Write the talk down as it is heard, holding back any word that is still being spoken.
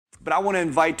But I want to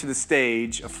invite to the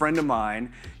stage a friend of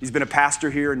mine. He's been a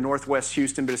pastor here in Northwest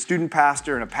Houston, been a student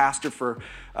pastor and a pastor for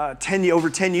over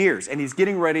 10 years. And he's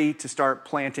getting ready to start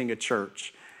planting a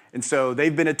church. And so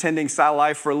they've been attending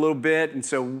SciLife for a little bit. And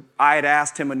so I had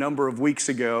asked him a number of weeks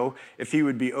ago if he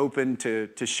would be open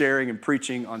to sharing and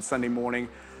preaching on Sunday morning.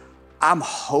 I'm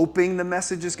hoping the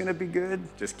message is going to be good.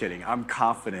 Just kidding. I'm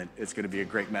confident it's going to be a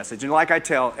great message. And like I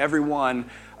tell every one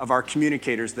of our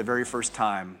communicators the very first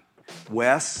time,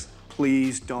 Wes,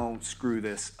 please don't screw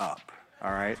this up.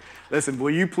 All right? Listen, will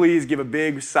you please give a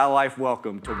big SciLife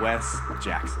welcome to Wes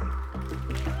Jackson.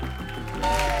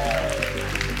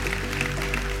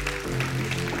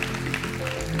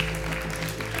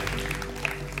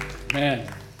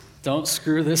 Man, don't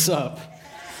screw this up.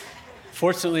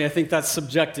 Fortunately, I think that's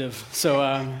subjective.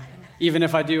 So even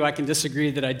if I do, I can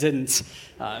disagree that I didn't.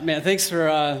 Man, thanks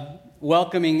for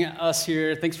welcoming us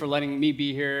here. Thanks for letting me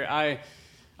be here.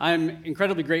 I'm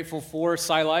incredibly grateful for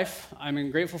SciLife.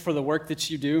 I'm grateful for the work that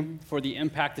you do, for the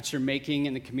impact that you're making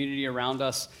in the community around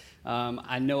us.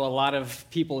 I know a lot of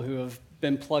people who have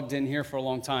been plugged in here for a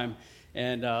long time,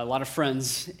 and a lot of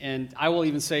friends. And I will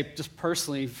even say, just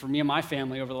personally, for me and my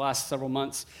family over the last several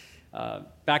months,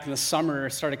 back in the summer, I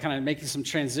started kind of making some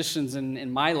transitions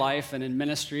in my life and in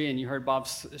ministry, and you heard Bob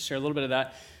share a little bit of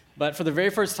that. But for the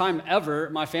very first time ever,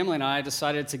 my family and I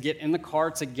decided to get in the car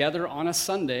together on a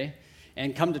Sunday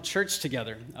and come to church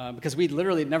together, because we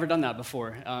literally had never done that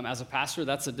before. As a pastor,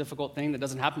 that's a difficult thing that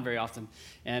doesn't happen very often.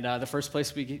 And the first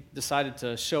place we decided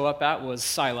to show up at was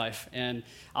SciLife. And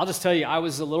I'll just tell you, I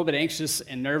was a little bit anxious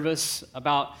and nervous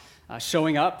about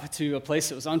showing up to a place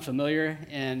that was unfamiliar,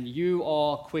 and you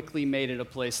all quickly made it a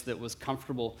place that was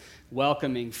comfortable,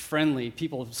 welcoming, friendly,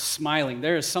 people smiling.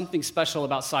 There is something special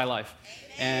about SciLife,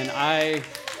 and I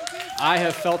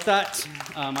have felt that.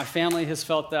 My family has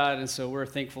felt that, and so we're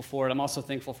thankful for it. I'm also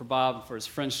thankful for Bob, for his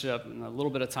friendship, and a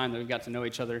little bit of time that we've got to know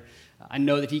each other. I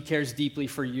know that he cares deeply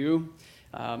for you.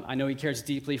 I know he cares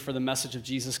deeply for the message of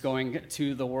Jesus going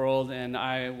to the world, and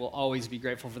I will always be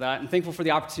grateful for that, and thankful for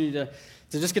the opportunity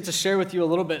to just get to share with you a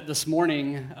little bit this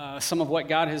morning some of what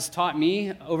God has taught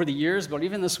me over the years, but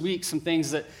even this week, some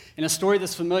things that, in a story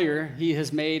that's familiar, he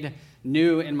has made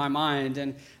new in my mind.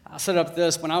 And I'll set up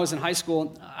this. When I was in high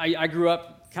school, I grew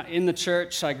up in the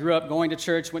church. I grew up going to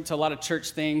church, went to a lot of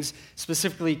church things,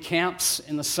 specifically camps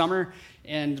in the summer.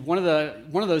 And one of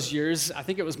those years, I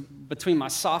think it was between my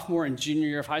sophomore and junior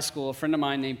year of high school, a friend of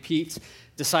mine named Pete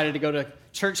decided to go to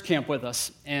church camp with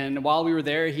us. And while we were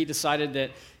there, he decided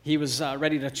that he was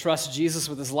ready to trust Jesus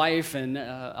with his life and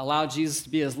allow Jesus to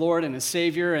be his Lord and his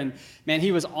Savior. And man,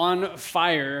 he was on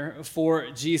fire for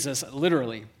Jesus,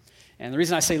 literally. And the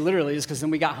reason I say literally is because then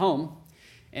we got home.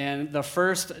 And the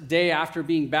first day after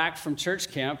being back from church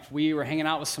camp, we were hanging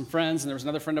out with some friends, and there was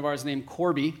another friend of ours named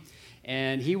Corby.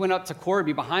 And he went up to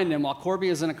Corby behind him while Corby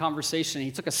was in a conversation.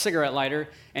 He took a cigarette lighter,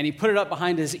 and he put it up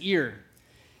behind his ear.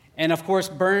 And, of course,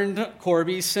 burned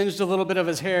Corby, singed a little bit of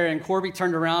his hair, and Corby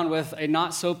turned around with a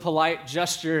not-so-polite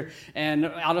gesture and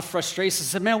out of frustration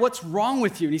said, "Man, what's wrong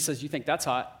with you?" And he says, "You think that's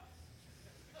hot?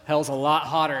 Hell's a lot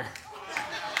hotter.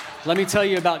 Let me tell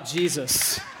you about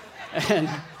Jesus." And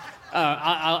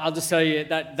I'll just tell you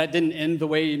that didn't end the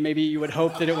way maybe you would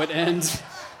hope that it would end.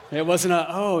 It wasn't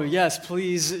 "oh, yes,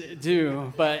 please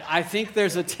do." But I think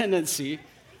there's a tendency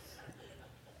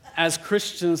as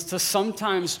Christians to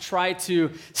sometimes try to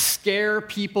scare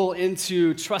people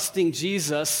into trusting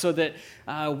Jesus so that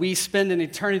we spend an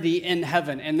eternity in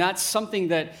heaven. And that's something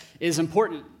that is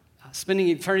important. Spending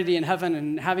eternity in heaven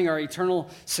and having our eternal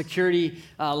security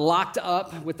locked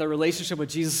up with the relationship with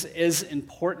Jesus is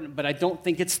important, but I don't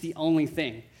think it's the only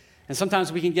thing. And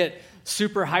sometimes we can get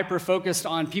super hyper-focused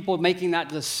on people making that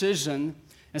decision.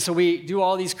 And so we do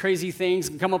all these crazy things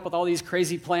and come up with all these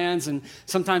crazy plans and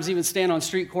sometimes even stand on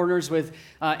street corners with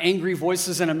angry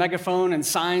voices and a megaphone and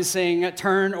signs saying,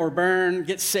 "Turn or burn,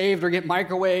 get saved or get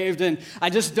microwaved." And I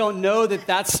just don't know that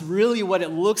that's really what it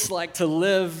looks like to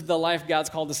live the life God's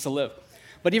called us to live.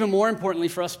 But even more importantly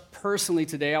for us personally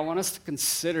today, I want us to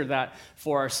consider that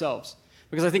for ourselves.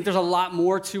 Because I think there's a lot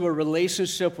more to a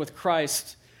relationship with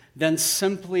Christ than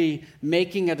simply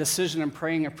making a decision and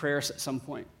praying a prayer at some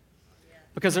point.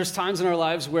 Because there's times in our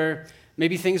lives where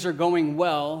maybe things are going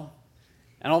well,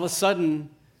 and all of a sudden,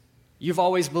 you've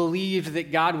always believed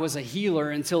that God was a healer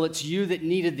until it's you that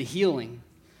needed the healing.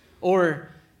 Or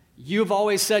you've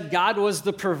always said God was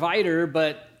the provider,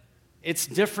 but it's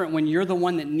different when you're the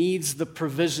one that needs the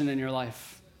provision in your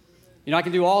life. You know, I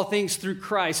can do all things through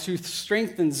Christ who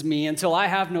strengthens me until I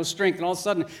have no strength. And all of a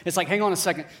sudden, it's like, hang on a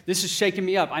second, this is shaking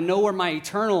me up. I know where my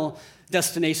eternal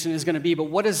destination is going to be, but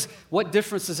what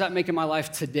difference does that make in my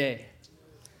life today?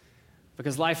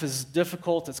 Because life is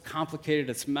difficult, it's complicated,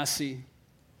 it's messy. And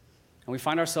we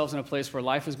find ourselves in a place where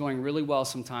life is going really well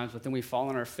sometimes, but then we fall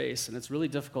on our face, and it's really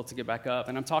difficult to get back up.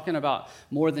 And I'm talking about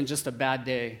more than just a bad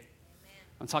day.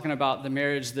 I'm talking about the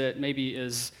marriage that maybe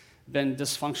has been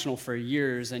dysfunctional for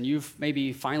years, and you've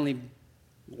maybe finally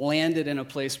landed in a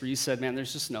place where you said, man,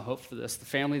 there's just no hope for this. The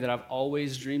family that I've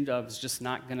always dreamed of is just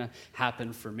not going to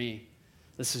happen for me.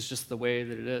 This is just the way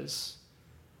that it is.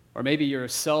 Or maybe your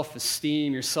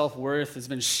self-esteem, your self-worth has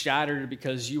been shattered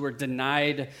because you were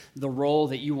denied the role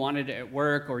that you wanted at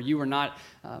work, or you were not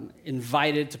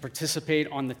invited to participate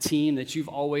on the team that you've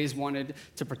always wanted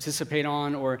to participate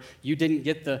on, or you didn't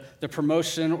get the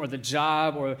promotion or the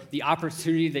job or the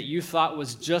opportunity that you thought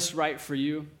was just right for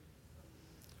you.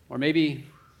 Or maybe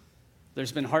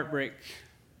there's been heartbreak.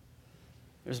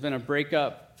 There's been a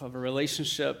breakup of a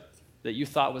relationship that you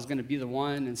thought was going to be the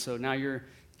one, and so now you're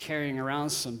carrying around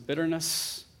some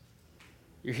bitterness.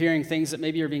 You're hearing things that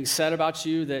maybe are being said about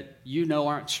you that you know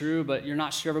aren't true, but you're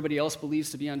not sure everybody else believes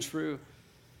to be untrue.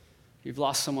 You've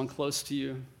lost someone close to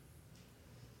you.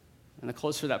 And the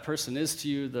closer that person is to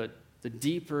you, the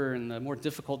deeper and the more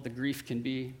difficult the grief can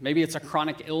be. Maybe it's a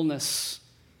chronic illness.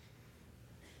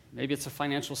 Maybe it's a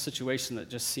financial situation that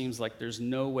just seems like there's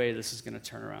no way this is going to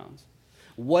turn around.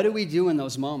 What do we do in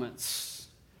those moments?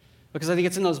 Because I think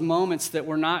it's in those moments that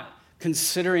we're not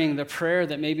considering the prayer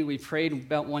that maybe we prayed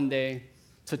about one day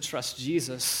to trust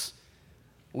Jesus.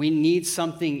 We need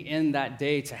something in that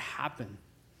day to happen.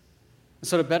 And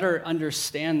so to better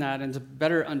understand that and to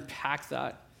better unpack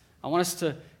that, I want us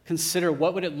to consider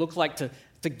what would it look like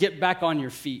to get back on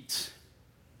your feet.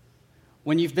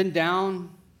 When you've been down,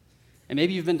 and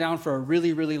maybe you've been down for a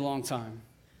really, really long time,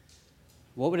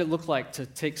 what would it look like to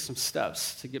take some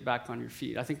steps to get back on your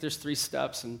feet? I think there's 3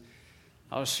 steps, and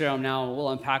I'll share them now, and we'll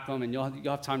unpack them, and you'll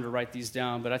have time to write these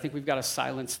down. But I think we've got to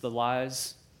silence the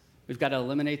lies. We've got to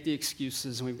eliminate the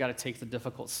excuses, and we've got to take the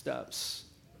difficult steps.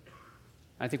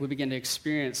 I think we begin to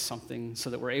experience something so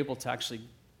that we're able to actually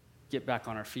get back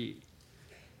on our feet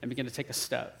and begin to take a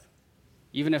step.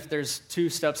 Even if there's 2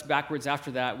 steps backwards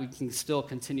after that, we can still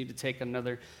continue to take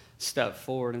another step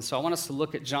forward. And so I want us to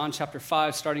look at John chapter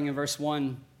 5, starting in verse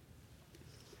 1.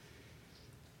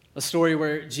 A story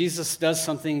where Jesus does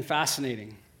something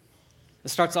fascinating. It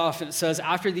starts off and it says,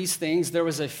 after these things, there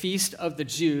was a feast of the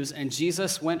Jews, and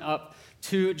Jesus went up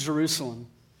to Jerusalem.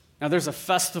 Now, there's a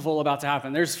festival about to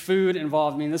happen. There's food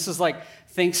involved. I mean, this is like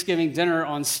Thanksgiving dinner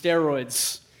on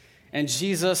steroids. And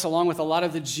Jesus, along with a lot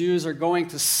of the Jews, are going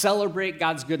to celebrate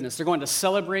God's goodness. They're going to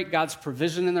celebrate God's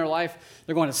provision in their life.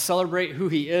 They're going to celebrate who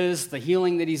he is, the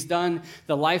healing that he's done,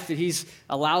 the life that he's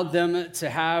allowed them to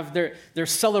have. Their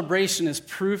celebration is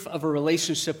proof of a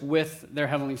relationship with their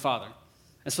Heavenly Father.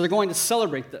 And so they're going to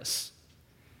celebrate this.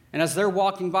 And as they're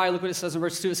walking by, look what it says in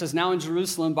verse 2. It says, now in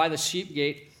Jerusalem, by the sheep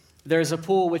gate, there is a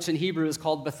pool which in Hebrew is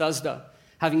called Bethesda,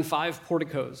 having 5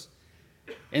 porticos.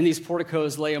 In these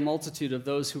porticos lay a multitude of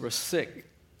those who were sick,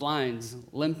 blind,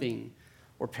 limping,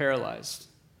 or paralyzed.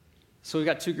 So we've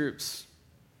got 2 groups.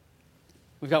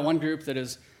 We've got one group that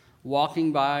is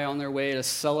walking by on their way to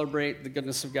celebrate the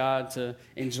goodness of God, to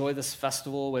enjoy this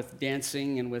festival with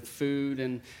dancing and with food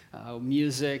and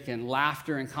music and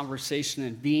laughter and conversation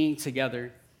and being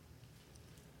together.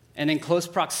 And in close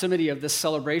proximity of this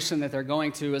celebration that they're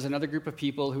going to is another group of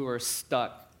people who are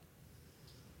stuck.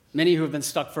 Many who have been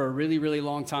stuck for a really, really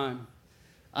long time,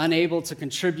 unable to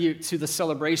contribute to the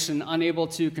celebration, unable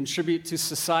to contribute to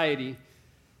society.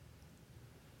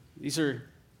 These are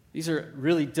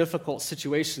really difficult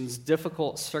situations,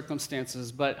 difficult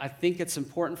circumstances, but I think it's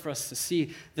important for us to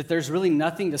see that there's really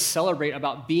nothing to celebrate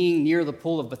about being near the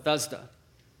pool of Bethesda.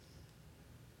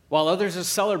 While others are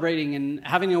celebrating and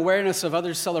having awareness of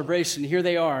others' celebration, here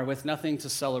they are with nothing to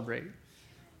celebrate.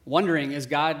 Wondering, is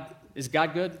God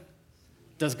good?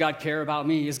 Does God care about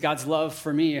me? Is God's love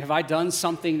for me? Have I done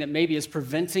something that maybe is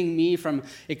preventing me from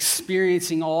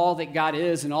experiencing all that God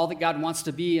is and all that God wants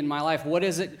to be in my life? What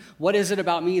is it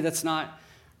about me that's not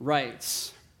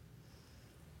right?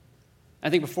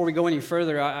 I think before we go any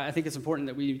further, I think it's important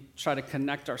that we try to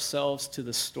connect ourselves to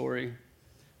the story,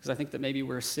 because I think that maybe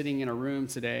we're sitting in a room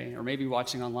today or maybe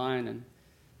watching online, and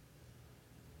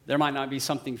there might not be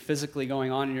something physically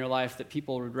going on in your life that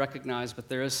people would recognize, but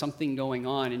there is something going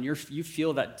on, and you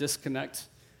feel that disconnect.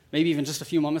 Maybe even just a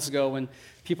few moments ago when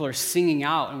people are singing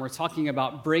out and we're talking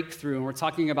about breakthrough and we're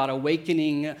talking about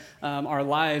awakening our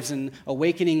lives and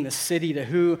awakening the city to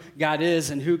who God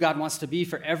is and who God wants to be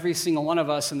for every single one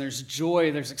of us, and there's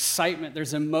joy, there's excitement,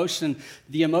 there's emotion.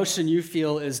 The emotion you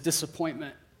feel is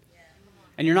disappointment.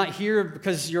 And you're not here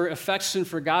because your affection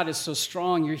for God is so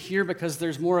strong. You're here because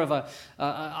there's more of a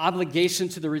obligation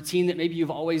to the routine that maybe you've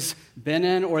always been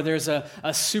in, or there's a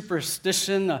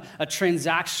superstition, a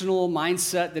transactional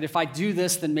mindset that if I do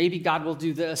this, then maybe God will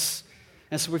do this.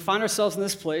 And so we find ourselves in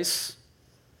this place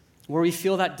where we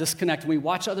feel that disconnect. We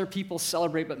watch other people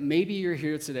celebrate, but maybe you're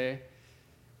here today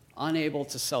unable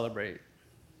to celebrate.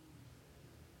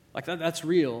 Like that's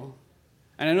real.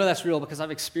 And I know that's real because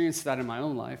I've experienced that in my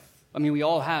own life. I mean, we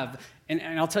all have. And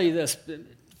I'll tell you this,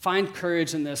 find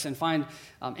courage in this and find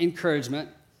encouragement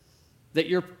that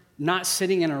you're not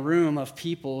sitting in a room of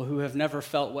people who have never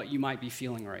felt what you might be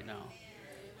feeling right now.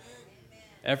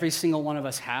 Every single one of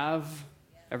us have,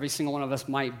 every single one of us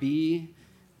might be,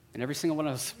 and every single one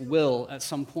of us will at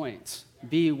some point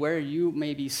be where you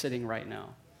may be sitting right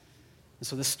now. And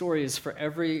so this story is for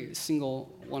every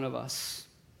single one of us.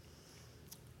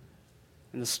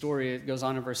 In the story, it goes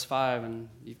on in verse 5, and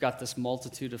you've got this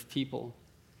multitude of people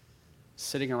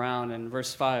sitting around. And in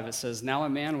verse 5, it says, "Now a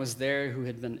man was there who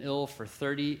had been ill for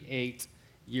 38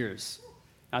 years."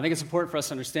 Now, I think it's important for us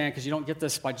to understand, because you don't get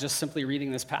this by just simply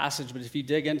reading this passage, but if you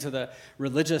dig into the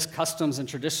religious customs and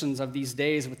traditions of these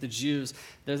days with the Jews,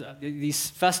 these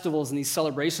festivals and these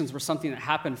celebrations were something that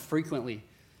happened frequently.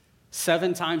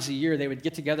 7 times a year, they would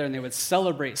get together and they would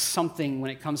celebrate something when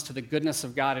it comes to the goodness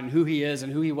of God and who he is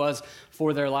and who he was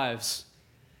for their lives.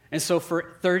 And so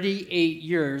for 38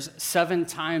 years, 7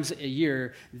 times a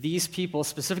year, these people,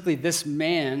 specifically this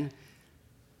man,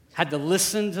 had to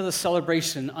listen to the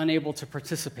celebration, unable to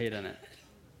participate in it.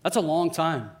 That's a long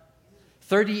time.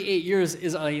 38 years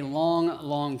is a long,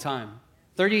 long time.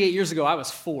 38 years ago, I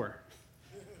was 4.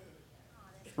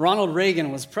 Ronald Reagan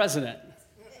was president.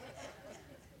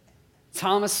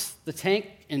 Thomas the Tank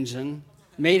Engine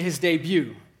made his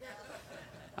debut.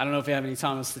 I don't know if you have any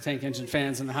Thomas the Tank Engine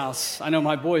fans in the house. I know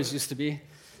my boys used to be.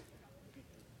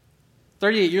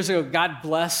 38 years ago, God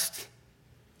blessed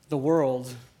the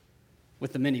world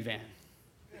with the minivan.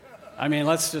 I mean,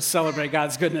 let's just celebrate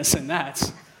God's goodness in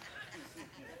that.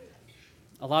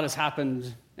 A lot has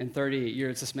happened in 38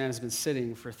 years. This man has been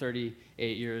sitting for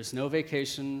 38 years. No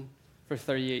vacation for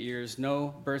 38 years.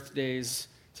 No birthdays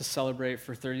to celebrate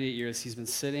for 38 years. He's been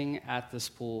sitting at this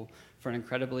pool for an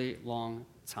incredibly long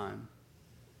time.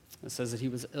 It says that he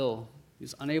was ill. He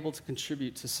was unable to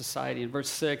contribute to society. In verse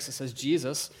 6, it says,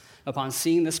 Jesus, upon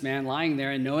seeing this man lying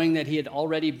there and knowing that he had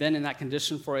already been in that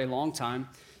condition for a long time,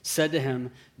 said to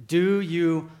him, "Do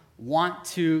you want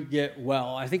to get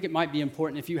well?" I think it might be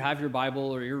important if you have your Bible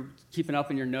or you're keeping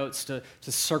up in your notes to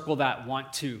circle that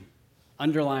 "want to."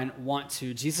 Underline "want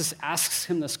to." Jesus asks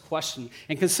him this question.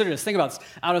 And consider this. Think about this.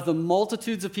 Out of the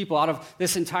multitudes of people, out of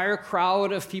this entire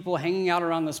crowd of people hanging out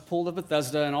around this pool of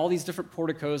Bethesda and all these different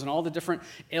porticos and all the different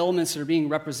ailments that are being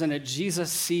represented,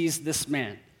 Jesus sees this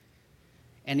man.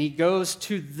 And he goes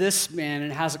to this man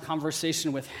and has a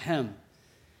conversation with him. And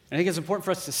I think it's important for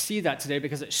us to see that today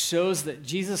because it shows that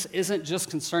Jesus isn't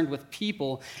just concerned with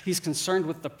people, he's concerned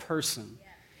with the person.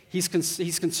 He's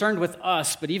concerned with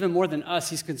us, but even more than us,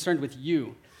 he's concerned with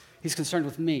you. He's concerned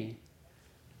with me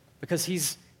because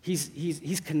he's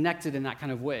connected in that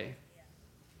kind of way.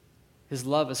 His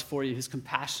love is for you. His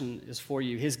compassion is for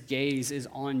you. His gaze is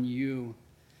on you.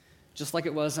 Just like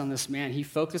it was on this man, he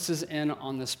focuses in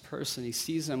on this person. He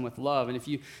sees them with love. And if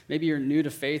maybe you're new to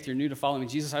faith, you're new to following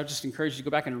Jesus, I would just encourage you to go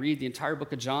back and read the entire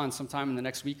book of John sometime in the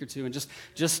next week or two and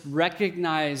just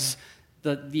recognize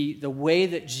the way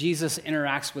that Jesus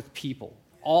interacts with people,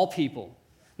 all people,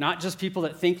 not just people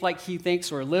that think like he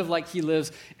thinks or live like he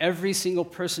lives. Every single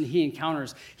person he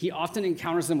encounters, he often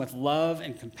encounters them with love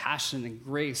and compassion and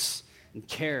grace and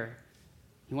care.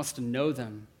 He wants to know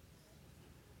them.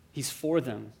 He's for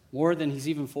them more than he's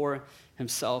even for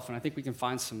himself. And I think we can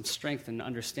find some strength in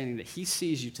understanding that he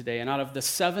sees you today. And out of the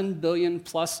 7 billion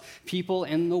plus people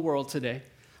in the world today,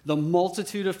 the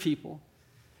multitude of people,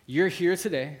 you're here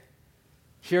today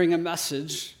hearing a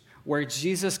message where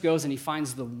Jesus goes and he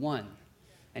finds the one,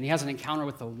 and he has an encounter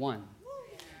with the one.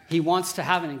 He wants to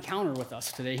have an encounter with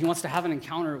us today. He wants to have an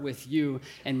encounter with you,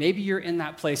 and maybe you're in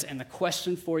that place, and the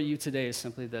question for you today is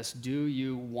simply this: do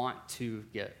you want to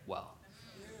get well?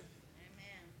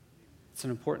 It's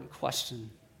an important question.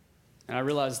 And I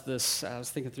realized this, I was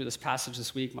thinking through this passage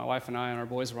this week. My wife and I and our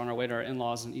boys were on our way to our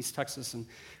in-laws in East Texas and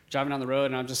driving down the road,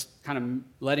 and I'm just kind of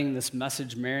letting this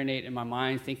message marinate in my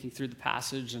mind, thinking through the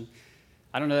passage. And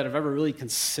I don't know that I've ever really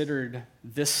considered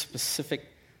this specific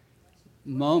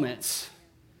moment.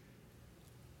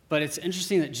 But it's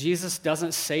interesting that Jesus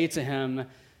doesn't say to him,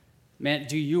 "Man,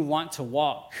 do you want to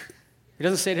walk?" He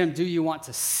doesn't say to him, do you want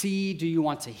to see? Do you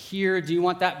want to hear? Do you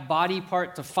want that body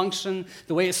part to function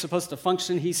the way it's supposed to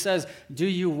function? He says, do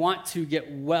you want to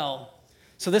get well?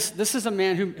 So this is a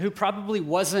man who probably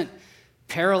wasn't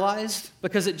paralyzed,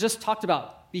 because it just talked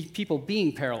about people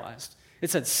being paralyzed. It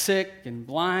said sick and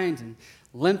blind and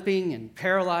limping and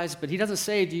paralyzed, but he doesn't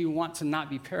say, do you want to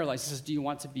not be paralyzed? He says, do you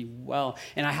want to be well?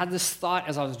 And I had this thought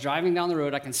as I was driving down the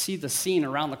road. I can see the scene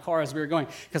around the car as we were going,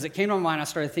 because it came to my mind. I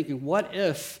started thinking, what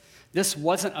if this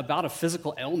wasn't about a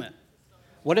physical ailment?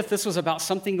 What if this was about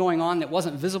something going on that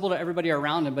wasn't visible to everybody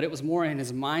around him, but it was more in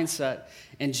his mindset?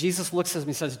 And Jesus looks at him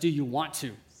and says, do you want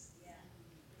to?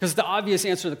 Because the obvious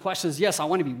answer to the question is, yes, I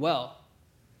want to be well.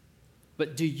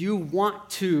 But do you want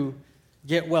to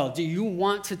get well? Do you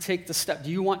want to take the step?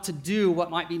 Do you want to do what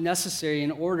might be necessary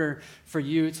in order for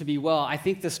you to be well? I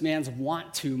think this man's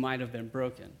want to might have been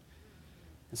broken.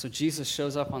 And so Jesus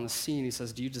shows up on the scene. He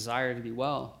says, do you desire to be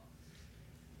well?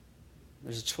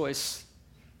 There's a choice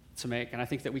to make, and I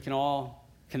think that we can all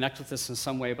connect with this in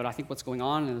some way, but I think what's going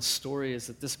on in the story is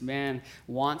that this man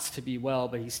wants to be well,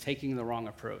 but he's taking the wrong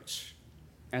approach.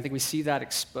 And I think we see that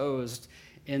exposed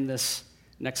in this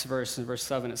next verse, in verse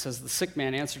 7. It says, the sick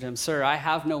man answered him, Sir, I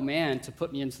have no man to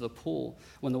put me into the pool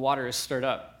when the water is stirred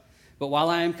up. But while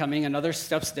I am coming, another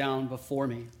steps down before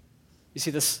me. You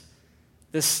see, this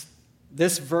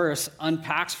verse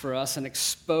unpacks for us and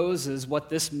exposes what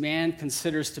this man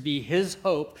considers to be his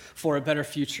hope for a better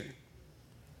future.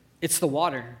 It's the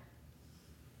water.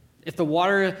 If the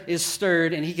water is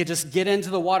stirred and he could just get into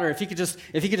the water, if he could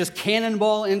just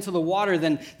cannonball into the water,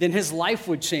 then his life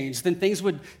would change. Then things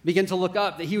would begin to look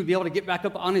up, that he would be able to get back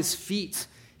up on his feet.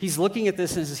 He's looking at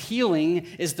this, and his healing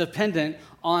is dependent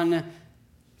on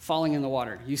falling in the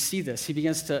water. You see this. He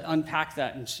begins to unpack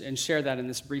that and share that in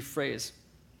this brief phrase.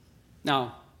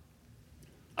 Now,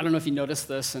 I don't know if you noticed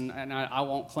this, and I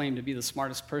won't claim to be the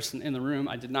smartest person in the room.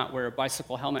 I did not wear a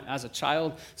bicycle helmet as a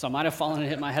child, so I might have fallen and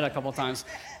hit my head a couple times.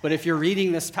 But if you're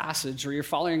reading this passage or you're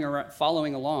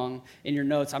following along in your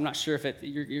notes, I'm not sure if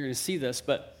you're going to see this,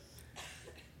 but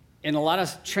in a lot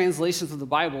of translations of the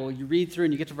Bible, you read through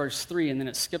and you get to verse 3, and then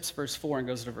it skips verse 4 and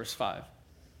goes to verse 5.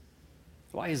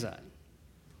 Why is that?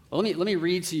 Well, let me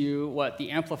read to you what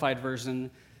the Amplified Version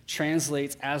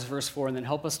translates as verse 4, and then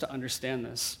help us to understand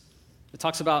this. It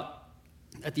talks about,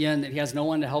 at the end, that he has no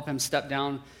one to help him step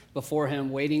down before him,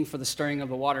 waiting for the stirring of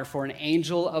the water. For an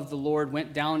angel of the Lord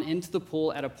went down into the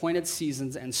pool at appointed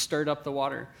seasons and stirred up the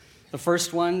water. The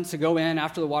first one to go in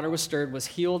after the water was stirred was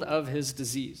healed of his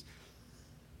disease.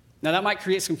 Now that might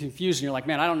create some confusion. You're like,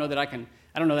 man, I don't know that I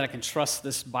can trust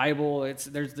this Bible.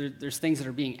 There's things that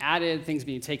are being added, things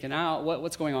being taken out.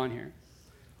 What's going on here?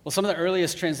 Well, some of the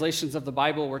earliest translations of the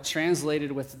Bible were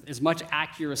translated with as much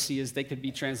accuracy as they could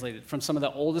be translated from some of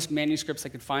the oldest manuscripts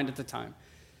they could find at the time.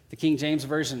 The King James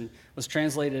Version was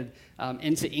translated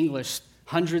into English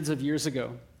hundreds of years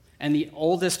ago. And the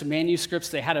oldest manuscripts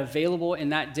they had available in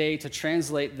that day to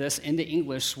translate this into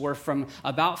English were from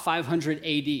about 500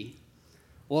 AD.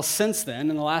 Well, since then,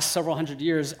 in the last several hundred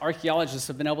years, archaeologists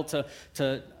have been able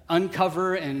to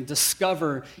uncover and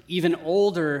discover even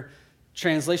older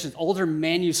translations, older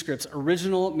manuscripts,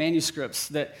 original manuscripts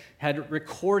that had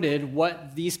recorded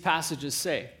what these passages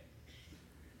say.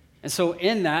 And so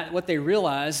in that, what they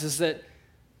realized is that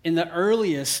in the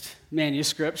earliest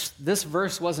manuscripts, this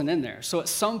verse wasn't in there. So at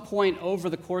some point over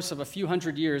the course of a few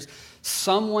hundred years,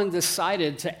 someone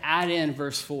decided to add in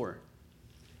verse 4.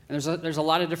 And there's a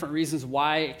lot of different reasons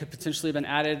why it could potentially have been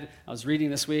added. I was reading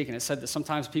this week, and it said that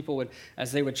sometimes people would,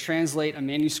 as they would translate a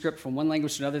manuscript from one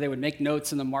language to another, they would make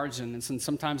notes in the margin. And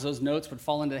sometimes those notes would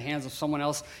fall into the hands of someone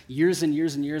else years and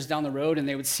years and years down the road, and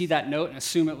they would see that note and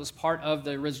assume it was part of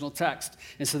the original text.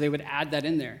 And so they would add that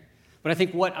in there. But I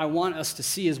think what I want us to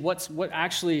see is what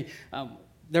actually,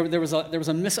 there was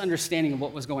a misunderstanding of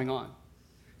what was going on.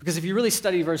 Because if you really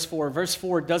study verse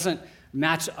 4 doesn't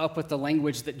match up with the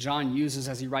language that John uses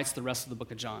as he writes the rest of the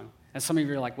book of John. And some of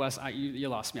you are like, Wes, you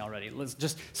lost me already.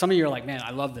 Some of you are like, man,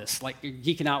 I love this. Like, you're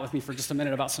geeking out with me for just a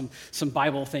minute about some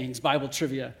Bible things, Bible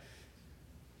trivia.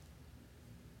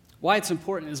 Why it's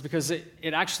important is because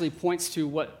it actually points to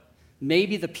what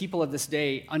maybe the people of this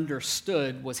day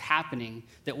understood was happening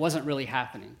that wasn't really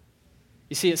happening.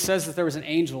 You see, it says that there was an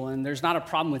angel, and there's not a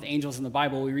problem with angels in the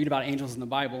Bible. We read about angels in the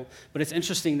Bible, but it's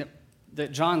interesting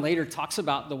that John later talks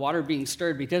about the water being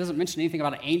stirred, but he doesn't mention anything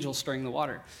about an angel stirring the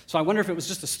water. So I wonder if it was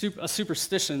just a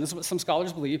superstition. This is what some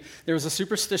scholars believe. There was a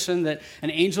superstition that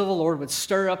an angel of the Lord would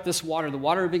stir up this water. The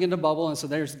water would begin to bubble, and so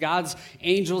there's God's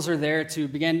angels are there to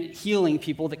begin healing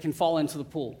people that can fall into the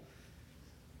pool.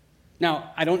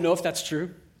 Now, I don't know if that's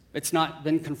true. It's not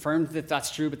been confirmed that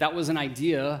that's true, but that was an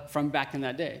idea from back in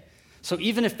that day. So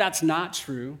even if that's not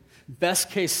true,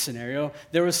 best case scenario,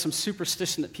 there was some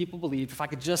superstition that people believed, if I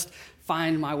could just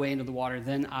find my way into the water,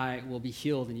 then I will be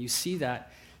healed. And you see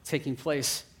that taking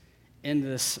place in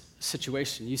this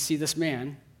situation. You see this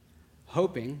man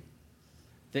hoping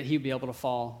that he'd be able to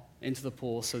fall into the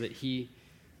pool so that he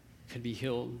could be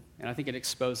healed. And I think it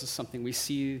exposes something. We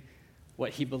see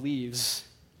what he believes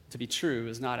to be true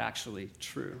is not actually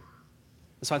true.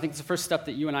 And so I think it's the first step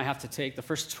that you and I have to take, the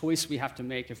first choice we have to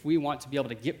make if we want to be able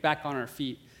to get back on our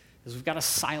feet, is we've got to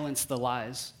silence the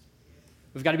lies.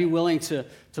 We've got to be willing to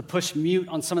push mute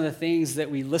on some of the things that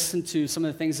we listen to, some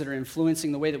of the things that are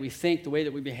influencing the way that we think, the way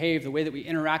that we behave, the way that we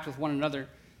interact with one another.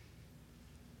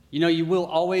 You know, you will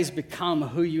always become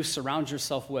who you surround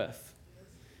yourself with.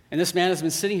 And this man has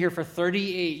been sitting here for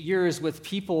 38 years with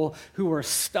people who were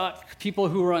stuck, people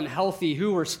who were unhealthy,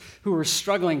 who were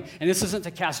struggling. And this isn't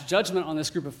to cast judgment on this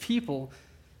group of people,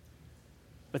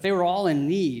 but they were all in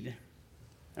need.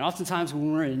 And oftentimes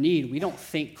when we're in need, we don't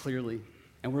think clearly,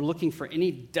 and we're looking for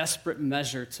any desperate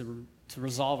measure to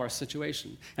resolve our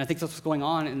situation. And I think that's what's going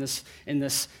on in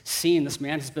this scene. This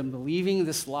man has been believing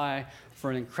this lie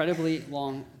for an incredibly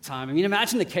long time. I mean,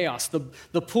 imagine the chaos.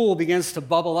 The pool begins to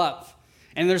bubble up.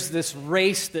 And there's this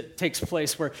race that takes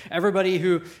place where everybody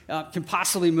who can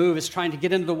possibly move is trying to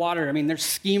get into the water. I mean, they're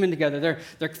scheming together.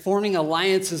 They're forming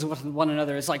alliances with one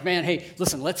another. It's like, man, hey,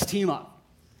 listen, let's team up.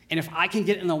 And if I can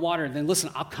get in the water, then listen,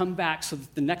 I'll come back so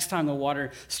that the next time the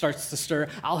water starts to stir,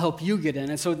 I'll help you get in.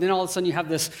 And so then all of a sudden you have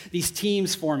these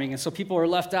teams forming. And so people are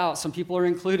left out. Some people are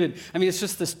included. I mean, it's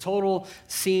just this total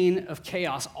scene of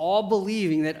chaos, all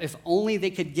believing that if only they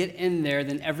could get in there,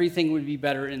 then everything would be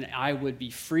better and I would be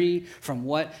free from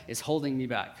what is holding me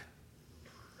back.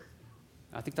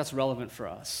 I think that's relevant for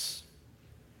us.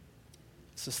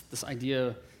 It's just this idea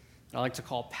that I like to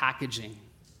call packaging.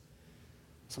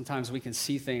 Sometimes we can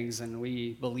see things and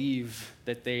we believe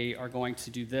that they are going to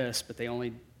do this, but they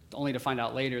only to find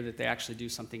out later that they actually do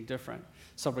something different.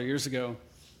 Several years ago,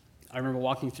 I remember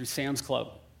walking through Sam's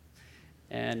Club,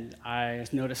 and I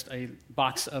noticed a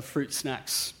box of fruit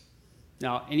snacks.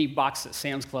 Now, any box at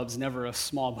Sam's Club is never a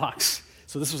small box,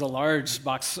 so this was a large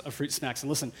box of fruit snacks. And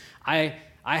listen, I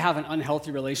have an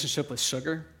unhealthy relationship with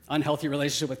sugar, unhealthy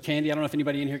relationship with candy. I don't know if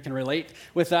anybody in here can relate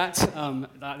with that.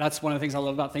 That's one of the things I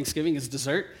love about Thanksgiving is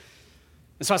dessert.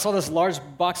 And so I saw this large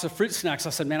box of fruit snacks.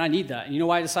 I said, man, I need that. And you know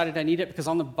why I decided I need it? Because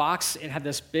on the box, it had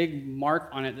this big mark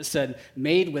on it that said,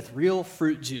 made with real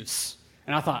fruit juice.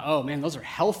 And I thought, oh, man, those are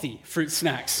healthy fruit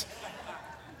snacks.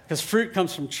 Because fruit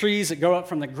comes from trees that grow up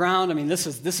from the ground. I mean, this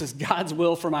is God's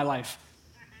will for my life.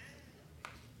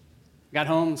 Got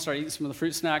home, started eating some of the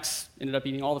fruit snacks, ended up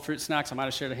eating all the fruit snacks. I might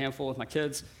have shared a handful with my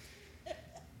kids.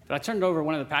 But I turned over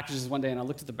one of the packages one day and I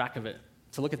looked at the back of it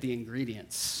to look at the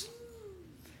ingredients.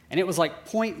 And it was like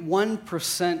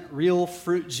 0.1% real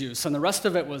fruit juice. And the rest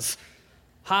of it was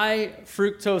high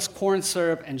fructose corn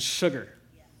syrup and sugar.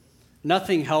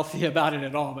 Nothing healthy about it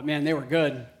at all, but man, they were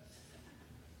good.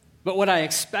 But what I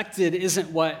expected isn't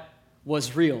what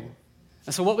was real.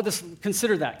 And so what would this,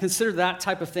 consider that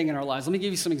type of thing in our lives. Let me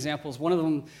give you some examples. One of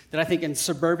them that I think in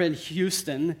suburban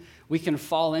Houston we can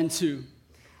fall into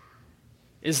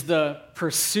is the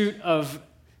pursuit of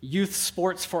youth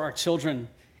sports for our children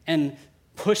and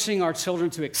pushing our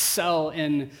children to excel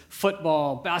in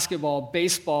football, basketball,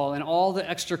 baseball, and all the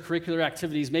extracurricular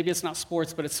activities. Maybe it's not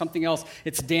sports, but it's something else.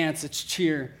 It's dance, it's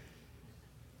cheer.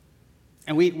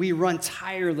 And we run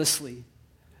tirelessly,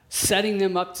 setting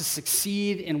them up to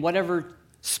succeed in whatever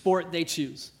sport they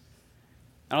choose.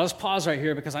 And I'll just pause right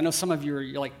here because I know some of you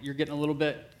you're getting a little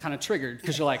bit kind of triggered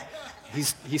because you're like,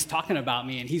 he's talking about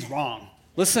me and he's wrong.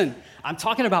 Listen, I'm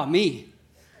talking about me.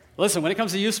 Listen, when it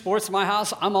comes to youth sports in my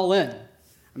house, I'm all in.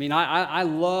 I mean, I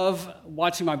love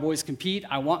watching my boys compete.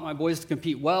 I want my boys to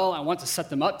compete well. I want to set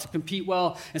them up to compete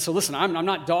well. And so listen, I'm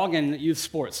not dogging youth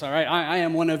sports, all right? I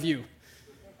am one of you.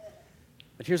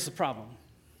 But here's the problem.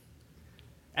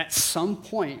 At some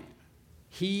point,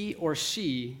 he or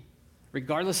she,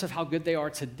 regardless of how good they are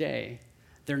today,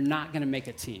 they're not going to make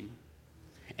a team.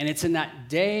 And it's in that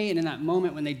day and in that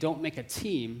moment when they don't make a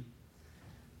team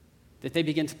that they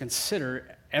begin to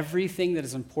consider everything that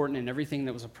is important and everything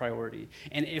that was a priority.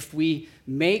 And if we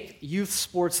make youth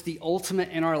sports the ultimate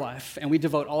in our life, and we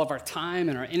devote all of our time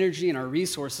and our energy and our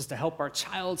resources to help our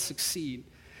child succeed,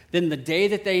 then the day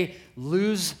that they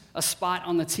lose a spot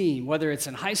on the team, whether it's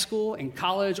in high school, in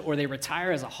college, or they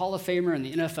retire as a Hall of Famer in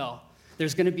the NFL,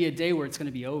 there's going to be a day where it's going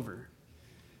to be over.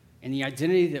 And the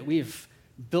identity that we've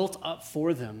built up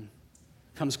for them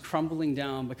comes crumbling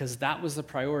down because that was the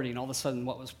priority, and all of a sudden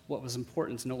what was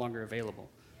important is no longer available.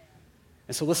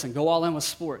 And so listen, go all in with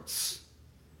sports.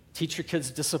 Teach your kids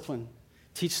discipline.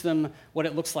 Teach them what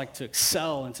it looks like to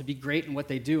excel and to be great in what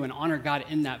they do and honor God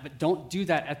in that. But don't do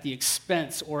that at the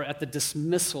expense or at the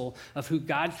dismissal of who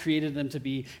God created them to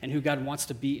be and who God wants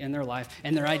to be in their life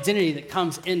and their identity that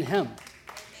comes in him.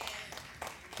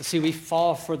 But see, we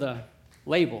fall for the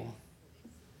label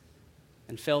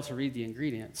and fail to read the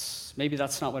ingredients. Maybe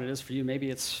that's not what it is for you. Maybe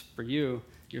it's for you.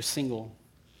 You're single.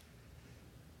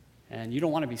 And you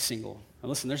don't want to be single. And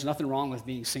listen, there's nothing wrong with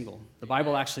being single. The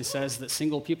Bible actually says that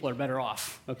single people are better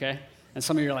off, okay? And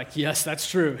some of you are like, yes, that's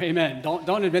true. Amen.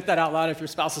 Don't admit that out loud if your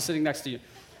spouse is sitting next to you.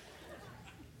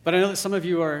 But I know that some of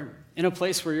you are in a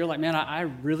place where you're like, man, I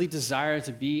really desire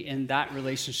to be in that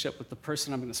relationship with the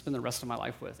person I'm going to spend the rest of my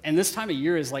life with. And this time of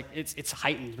year is like, it's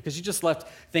heightened because you just left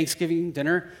Thanksgiving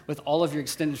dinner with all of your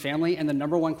extended family, and the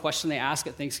number one question they ask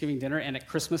at Thanksgiving dinner and at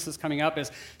Christmas is coming up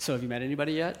is, so have you met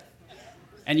anybody yet?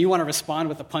 And you want to respond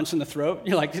with a punch in the throat.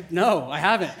 You're like, no, I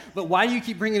haven't. But why do you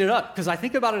keep bringing it up? Because I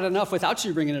think about it enough without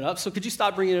you bringing it up, so could you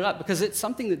stop bringing it up? Because it's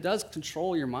something that does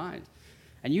control your mind.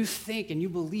 And you think and you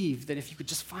believe that if you could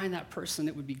just find that person,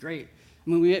 it would be great. I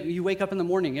mean, you wake up in the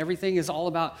morning, everything is all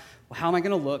about, well, how am I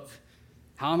going to look?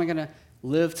 How am I going to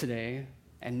live today?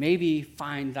 And maybe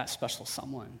find that special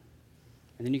someone.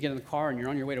 And then you get in the car and you're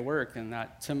on your way to work, and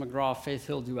that Tim McGraw, Faith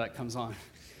Hill duet comes on.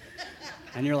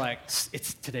 And you're like,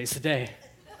 today's the day.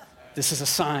 This is a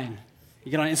sign.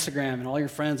 You get on Instagram and all your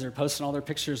friends are posting all their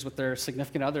pictures with their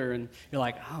significant other, and you're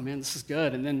like, oh man, this is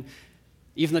good. And then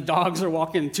even the dogs are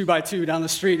walking 2 by 2 down the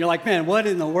street, and you're like, man, what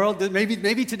in the world?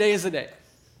 Maybe today is the day.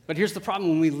 But here's the problem.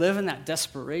 When we live in that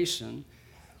desperation,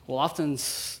 we'll often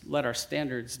let our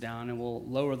standards down and we'll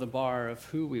lower the bar of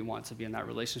who we want to be in that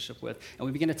relationship with. And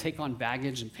we begin to take on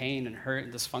baggage and pain and hurt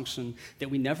and dysfunction that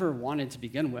we never wanted to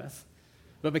begin with.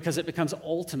 But because it becomes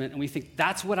ultimate and we think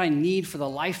that's what I need for the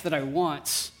life that I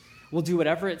want, we'll do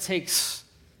whatever it takes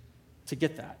to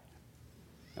get that.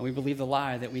 And we believe the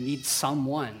lie that we need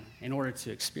someone in order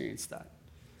to experience that.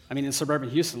 I mean, in suburban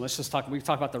Houston, we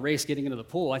talk about the race getting into the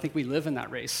pool. I think we live in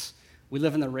that race. We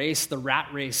live in the race, the rat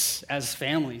race as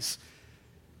families,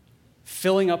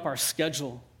 filling up our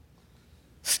schedule,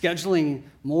 scheduling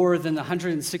more than the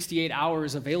 168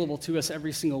 hours available to us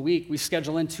every single week. We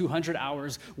schedule in 200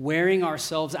 hours, wearing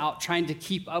ourselves out, trying to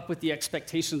keep up with the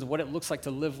expectations of what it looks like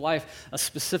to live life a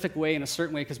specific way, in a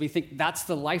certain way, because we think that's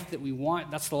the life that we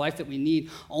want, that's the life that we need,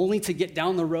 only to get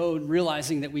down the road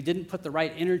realizing that we didn't put the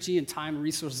right energy and time and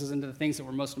resources into the things that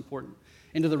were most important,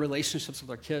 into the relationships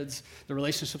with our kids, the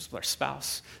relationships with our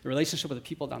spouse, the relationship with the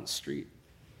people down the street.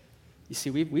 You see,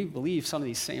 we believe some of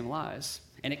these same lies.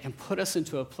 And it can put us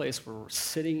into a place where we're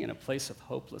sitting in a place of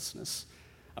hopelessness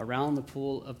around the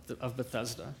pool of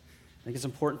Bethesda. I think it's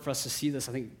important for us to see this.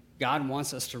 I think God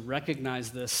wants us to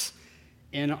recognize this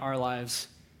in our lives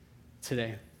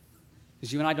today.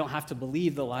 Because you and I don't have to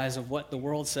believe the lies of what the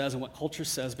world says and what culture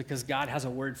says, because God has a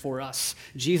word for us.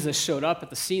 Jesus showed up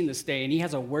at the scene this day, and he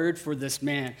has a word for this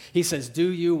man. He says,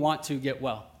 do you want to get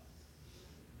well?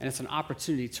 And it's an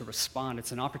opportunity to respond.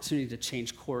 It's an opportunity to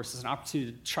change course. It's an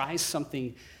opportunity to try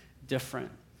something different.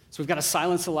 So we've got to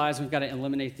silence the lies. We've got to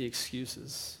eliminate the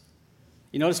excuses.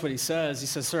 You notice what he says. He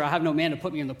says, sir, I have no man to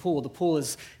put me in the pool. The pool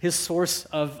is his source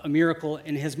of a miracle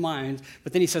in his mind.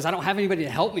 But then he says, I don't have anybody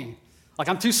to help me. Like,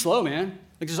 I'm too slow, man.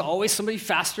 Like, there's always somebody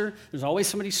faster. There's always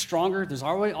somebody stronger. There's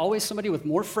always somebody with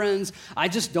more friends. I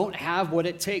just don't have what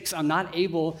it takes. I'm not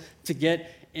able to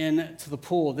get into the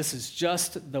pool. This is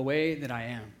just the way that I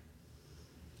am.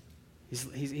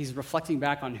 He's reflecting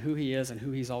back on who he is and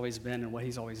who he's always been and what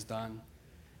he's always done.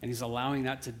 And he's allowing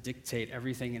that to dictate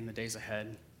everything in the days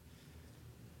ahead.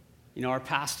 You know, our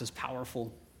past is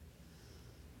powerful.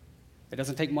 It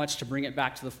doesn't take much to bring it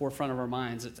back to the forefront of our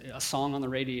minds. It's a song on the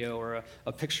radio or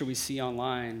a picture we see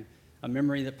online, a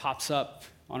memory that pops up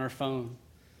on our phone.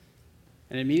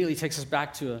 And it immediately takes us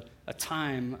back to a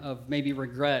time of maybe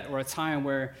regret, or a time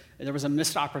where there was a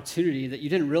missed opportunity that you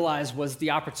didn't realize was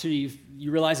the opportunity.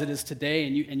 You realize it is today,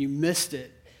 and you missed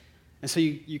it. And so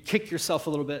you kick yourself a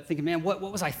little bit, thinking, man, what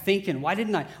was I thinking? Why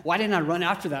didn't I run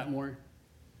after that more? And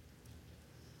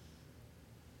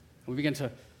we begin to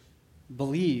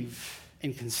believe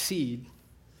and concede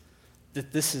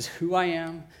that this is who I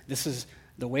am, this is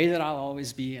the way that I'll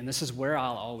always be, and this is where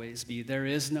I'll always be. There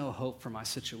is no hope for my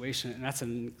situation, and that's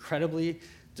an incredibly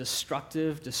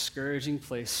destructive, discouraging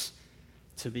place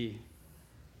to be.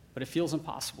 But it feels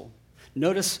impossible.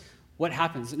 Notice what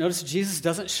happens. Notice Jesus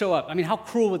doesn't show up. I mean, how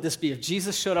cruel would this be if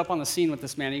Jesus showed up on the scene with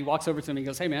this man, and he walks over to him and he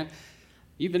goes, hey, man,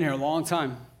 you've been here a long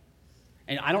time,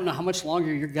 and I don't know how much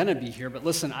longer you're going to be here, but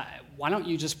listen, why don't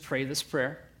you just pray this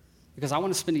prayer? Because I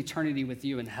want to spend eternity with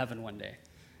you in heaven one day.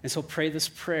 And so pray this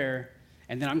prayer,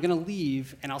 and then I'm going to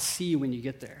leave, and I'll see you when you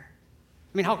get there.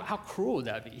 I mean, how cruel would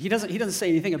that be? He doesn't say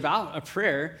anything about a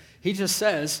prayer. He just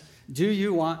says, do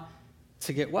you want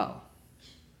to get well?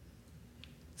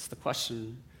 It's the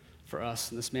question for us.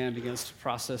 And this man begins to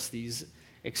process these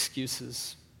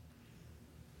excuses.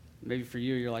 Maybe for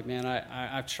you, you're like, man,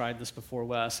 I've tried this before,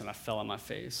 Wes, and I fell on my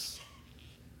face.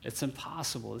 It's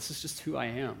impossible. This is just who I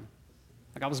am.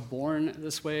 Like, I was born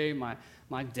this way.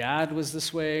 My dad was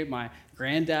this way. My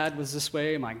granddad was this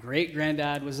way. My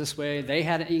great-granddad was this way. They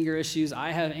had anger issues.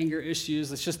 I have anger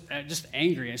issues. It's just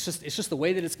angry. It's just the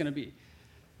way that it's going to be.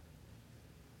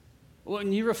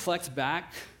 When you reflect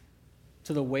back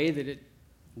to the way that it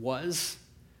was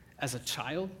as a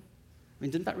child, I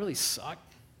mean, didn't that really suck?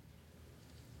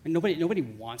 I mean, nobody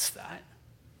wants that.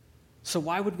 So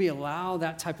why would we allow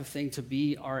that type of thing to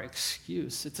be our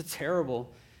excuse? It's a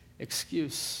terrible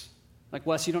excuse. Like,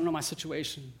 Wes, you don't know my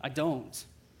situation. I don't.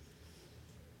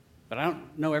 But I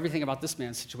don't know everything about this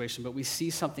man's situation, but we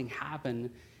see something happen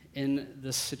in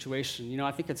this situation. You know,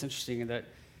 I think it's interesting that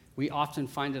we often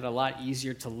find it a lot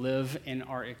easier to live in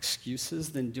our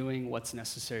excuses than doing what's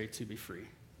necessary to be free.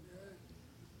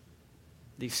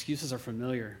 The excuses are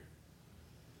familiar.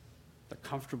 They're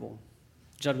comfortable.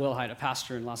 Judd Wilhite, a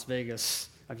pastor in Las Vegas,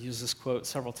 I've used this quote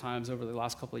several times over the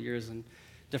last couple of years in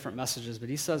different messages, but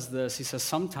he says this. He says,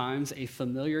 sometimes a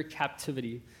familiar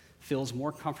captivity feels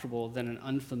more comfortable than an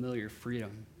unfamiliar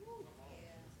freedom.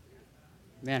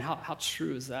 Man, how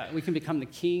true is that? We can become the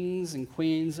kings and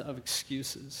queens of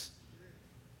excuses.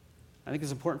 I think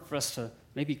it's important for us to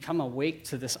maybe come awake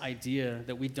to this idea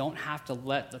that we don't have to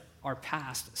let our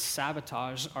past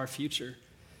sabotage our future.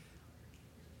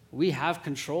 We have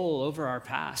control over our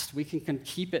past. We can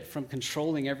keep it from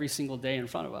controlling every single day in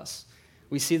front of us.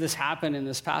 We see this happen in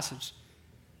this passage.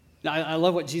 Now, I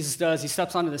love what Jesus does. He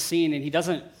steps onto the scene, and he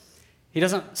doesn't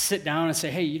sit down and say,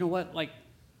 hey, you know what? Like,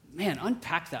 man,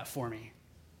 unpack that for me.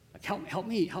 Like, help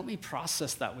me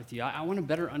process that with you. I want to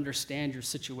better understand your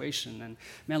situation. And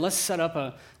man, let's set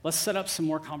up some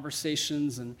more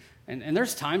conversations. And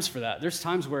there's times for that. There's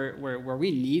times where we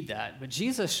need that. But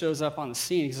Jesus shows up on the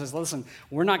scene. He says, listen,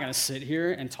 we're not going to sit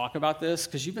here and talk about this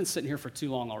because you've been sitting here for too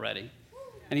long already.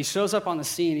 And he shows up on the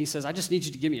scene. He says, I just need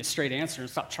you to give me a straight answer and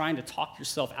stop trying to talk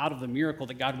yourself out of the miracle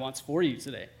that God wants for you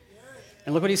today.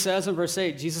 And look what he says in verse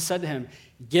 8. Jesus said to him,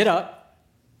 get up,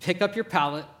 pick up your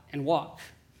pallet, and walk.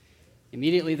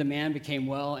 Immediately the man became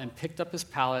well and picked up his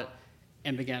pallet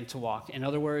and began to walk. In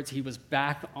other words, he was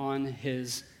back on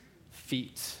his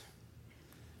feet.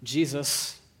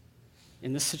 Jesus,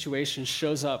 in this situation,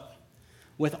 shows up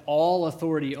with all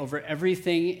authority over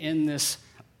everything in this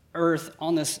earth,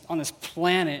 on this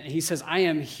planet. And he says, I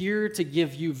am here to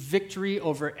give you victory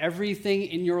over everything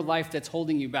in your life that's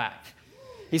holding you back.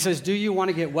 He says, do you want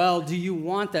to get well? Do you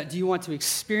want that? Do you want to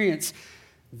experience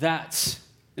that?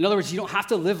 In other words, you don't have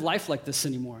to live life like this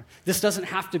anymore. This doesn't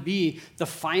have to be the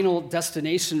final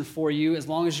destination for you as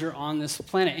long as you're on this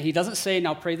planet. And he doesn't say,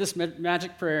 now pray this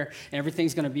magic prayer and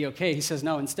everything's going to be okay. He says,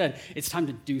 no, instead, it's time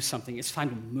to do something. It's time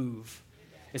to move.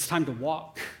 It's time to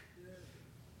walk.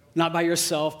 Not by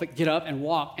yourself, but get up and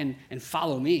walk and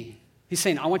follow me. He's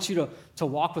saying, I want you to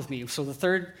walk with me. So the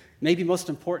third, maybe most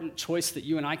important choice that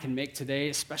you and I can make today,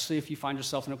 especially if you find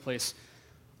yourself in a place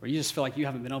where you just feel like you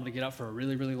haven't been able to get up for a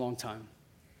really, really long time,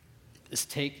 is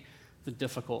take the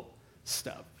difficult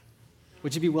step.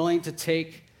 Would you be willing to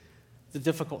take the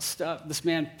difficult step? This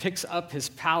man picks up his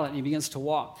pallet and he begins to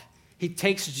walk. He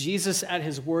takes Jesus at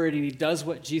his word and he does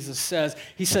what Jesus says.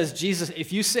 He says, Jesus,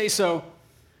 if you say so,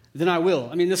 then I will.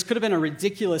 I mean, this could have been a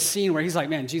ridiculous scene where he's like,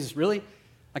 man, Jesus, really?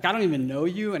 Like, I don't even know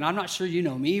you and I'm not sure you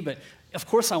know me, but of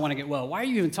course I want to get well. Why are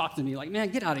you even talking to me? Like, man,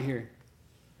 get out of here.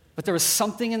 But there was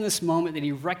something in this moment that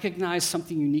he recognized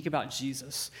something unique about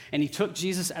Jesus. And he took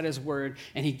Jesus at his word,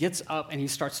 and he gets up and he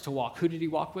starts to walk. Who did he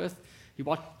walk with? He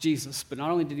walked with Jesus. But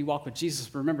not only did he walk with Jesus,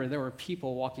 but remember, there were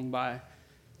people walking by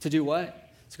to do what?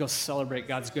 To go celebrate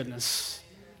God's goodness,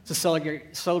 to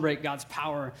celebrate God's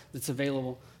power that's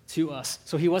available to us.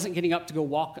 So he wasn't getting up to go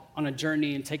walk on a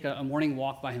journey and take a morning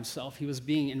walk by himself. He was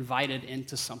being invited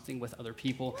into something with other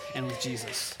people and with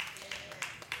Jesus.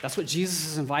 That's what Jesus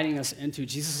is inviting us into.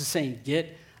 Jesus is saying,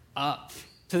 get up.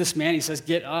 To this man, he says,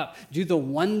 get up. Do the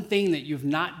one thing that you've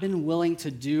not been willing to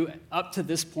do up to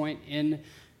this point in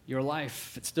your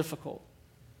life. It's difficult.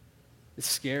 It's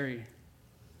scary.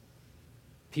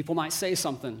 People might say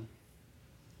something,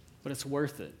 but it's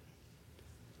worth it.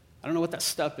 I don't know what that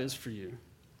step is for you,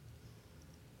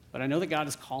 but I know that God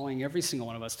is calling every single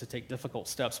one of us to take difficult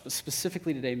steps, but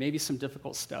specifically today, maybe some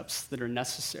difficult steps that are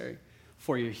necessary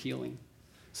for your healing,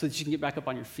 so that you can get back up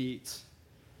on your feet.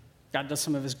 God does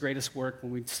some of his greatest work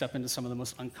when we step into some of the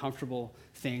most uncomfortable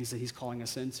things that he's calling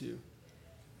us into.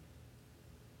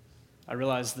 I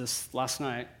realized this last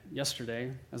night,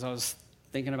 yesterday, as I was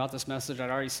thinking about this message. I'd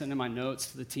already sent in my notes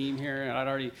to the team here, and I'd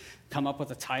already come up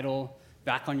with a title,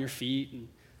 Back on Your Feet, and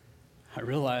I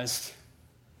realized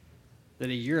that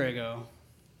a year ago,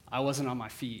 I wasn't on my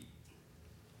feet.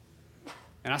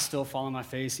 And I still fall on my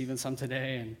face, even some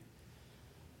today.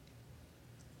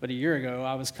 But a year ago,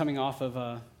 I was coming off of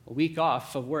a week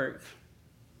off of work.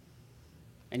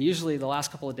 And usually the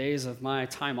last couple of days of my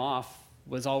time off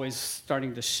was always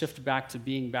starting to shift back to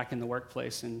being back in the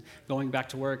workplace and going back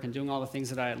to work and doing all the things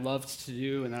that I loved to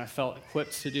do and that I felt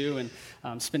equipped to do,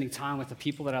 and spending time with the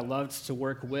people that I loved to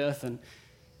work with. And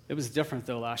it was different,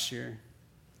 though, last year.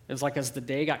 It was like as the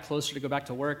day got closer to go back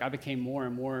to work, I became more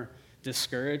and more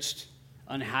discouraged,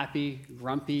 unhappy,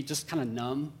 grumpy, just kind of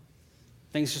numb.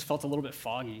 Things just felt a little bit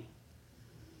foggy.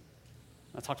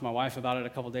 I talked to my wife about it a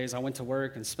couple of days. I went to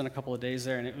work and spent a couple of days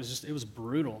there, and it was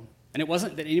brutal. And it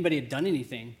wasn't that anybody had done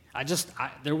anything.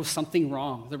 There was something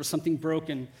wrong. There was something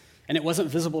broken, and it wasn't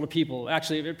visible to people.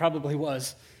 Actually, it probably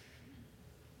was.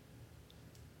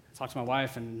 I talked to my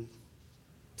wife and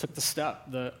took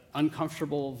the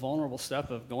uncomfortable, vulnerable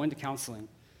step of going to counseling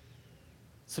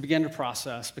to begin to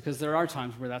process, because there are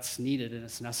times where that's needed and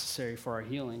it's necessary for our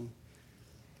healing.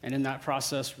 And in that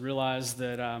process, realized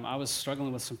that I was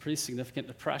struggling with some pretty significant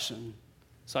depression.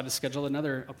 So I had to schedule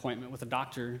another appointment with a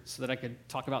doctor so that I could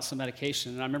talk about some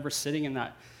medication. And I remember sitting in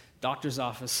that doctor's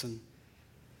office, and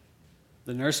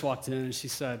the nurse walked in and she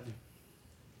said,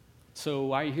 "So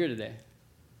why are you here today?"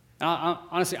 And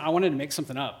honestly, I wanted to make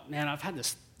something up. Man, I've had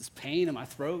this pain in my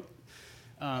throat.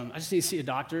 I just need to see a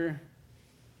doctor.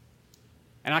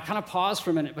 And I kind of paused for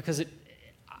a minute because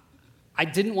I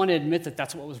didn't want to admit that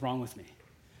that's what was wrong with me.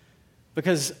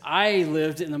 Because I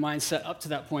lived in the mindset up to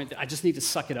that point that I just need to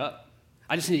suck it up.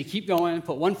 I just need to keep going,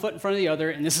 put one foot in front of the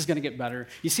other, and this is going to get better.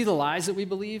 You see the lies that we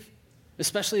believe,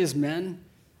 especially as men?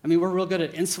 I mean, we're real good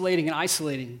at insulating and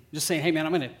isolating, just saying, hey, man,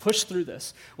 I'm going to push through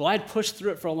this. Well, I'd pushed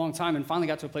through it for a long time and finally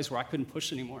got to a place where I couldn't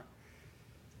push anymore.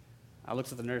 I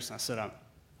looked at the nurse and I said,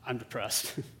 I'm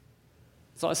depressed.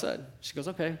 That's all I said. She goes,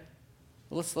 okay,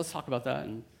 well, let's talk about that.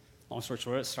 And long story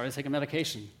short, I started taking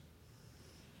medication.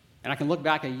 And I can look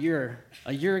back a year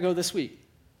ago this week,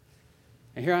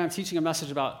 and here I am teaching a message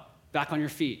about back on your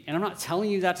feet. And I'm not telling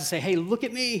you that to say, hey, look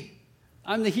at me,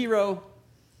 I'm the hero,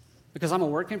 because I'm a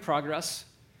work in progress.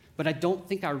 But I don't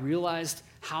think I realized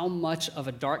how much of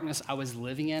a darkness I was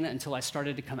living in until I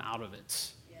started to come out of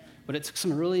it. Yeah. But it took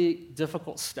some really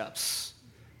difficult steps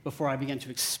before I began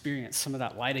to experience some of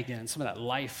that light again, some of that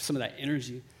life, some of that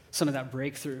energy, some of that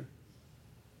breakthrough.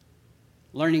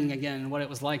 Learning again what it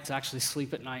was like to actually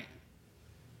sleep at night,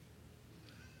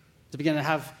 to begin to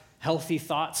have healthy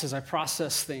thoughts as I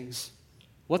process things.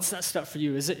 What's that step for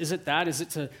you? Is it that? Is it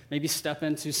to maybe step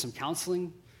into some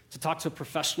counseling, to talk to a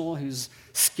professional who's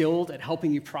skilled at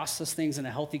helping you process things in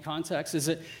a healthy context? Is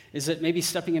it maybe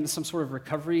stepping into some sort of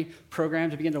recovery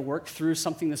program to begin to work through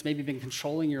something that's maybe been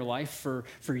controlling your life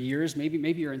for years,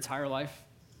 maybe your entire life?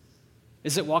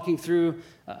 Is it walking through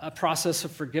a process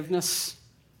of forgiveness?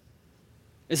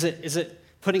 Is it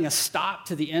putting a stop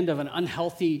to the end of an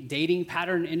unhealthy dating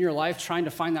pattern in your life, trying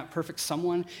to find that perfect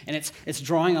someone, and it's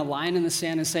drawing a line in the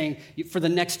sand and saying, for the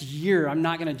next year, I'm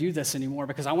not going to do this anymore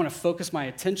because I want to focus my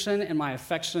attention and my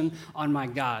affection on my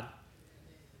God.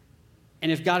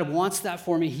 And if God wants that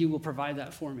for me, he will provide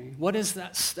that for me. What is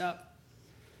that step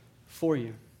for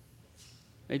you?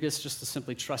 Maybe it's just to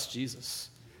simply trust Jesus.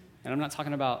 And I'm not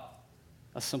talking about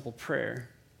a simple prayer.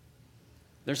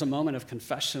 There's a moment of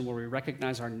confession where we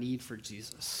recognize our need for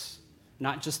Jesus,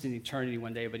 not just in eternity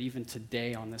one day, but even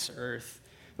today on this earth.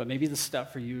 But maybe the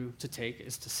step for you to take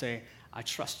is to say, I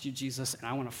trust you, Jesus, and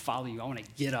I want to follow you. I want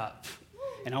to get up,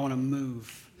 and I want to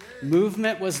move.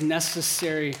 Movement was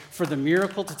necessary for the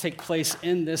miracle to take place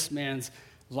in this man's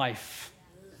life.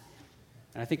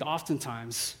 And I think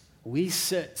oftentimes we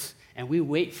sit and we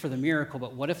wait for the miracle,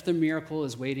 but what if the miracle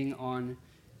is waiting on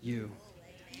you?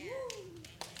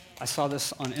 I saw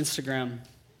this on Instagram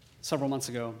several months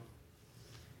ago,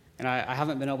 and I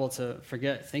haven't been able to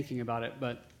forget thinking about it,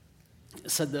 but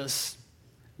it said this: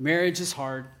 marriage is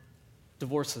hard,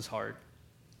 divorce is hard,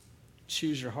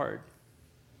 choose your hard.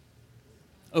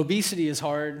 Obesity is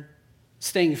hard,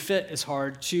 staying fit is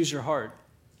hard, choose your hard.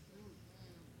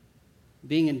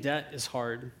 Being in debt is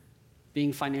hard,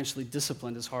 being financially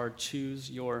disciplined is hard, choose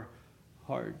your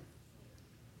hard.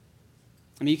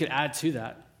 I mean, you could add to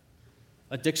that.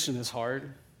 Addiction is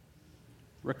hard.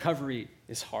 Recovery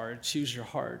is hard. Choose your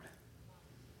hard.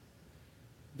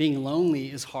 Being lonely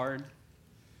is hard.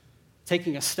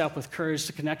 Taking a step with courage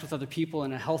to connect with other people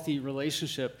in a healthy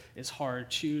relationship is hard.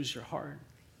 Choose your hard.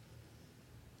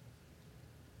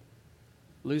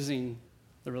 Losing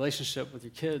the relationship with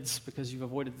your kids because you've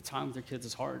avoided the time with your kids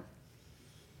is hard.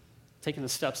 Taking the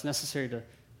steps necessary to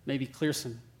maybe clear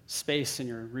some space in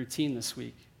your routine this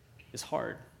week is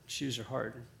hard. Choose your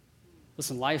hard.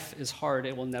 Listen, life is hard.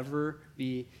 It will never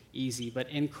be easy. But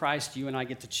in Christ, you and I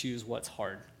get to choose what's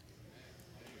hard.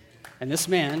 And this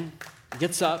man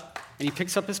gets up, and he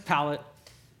picks up his pallet,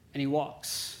 and he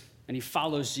walks, and he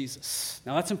follows Jesus.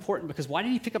 Now, that's important because why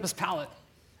did he pick up his pallet?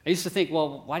 I used to think,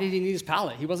 well, why did he need his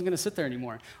pallet? He wasn't going to sit there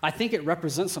anymore. I think it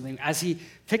represents something. As he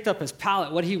picked up his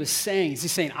pallet, what he was saying is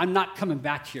he's saying, I'm not coming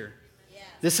back here.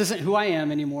 This isn't who I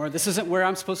am anymore. This isn't where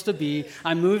I'm supposed to be.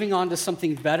 I'm moving on to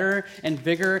something better and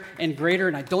bigger and greater,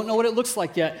 and I don't know what it looks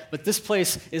like yet, but this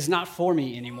place is not for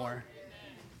me anymore.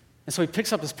 And so he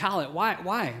picks up his pallet.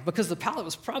 Why? Because the pallet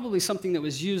was probably something that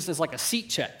was used as like a seat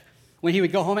check. When he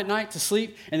would go home at night to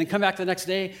sleep and then come back the next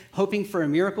day hoping for a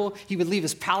miracle, he would leave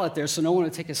his pallet there so no one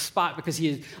would take his spot because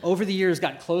he had, over the years,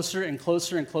 got closer and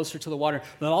closer and closer to the water.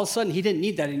 But all of a sudden, he didn't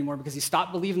need that anymore because he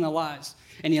stopped believing the lies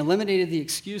and he eliminated the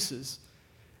excuses.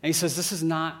 And he says, this is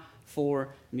not for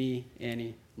me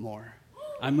anymore.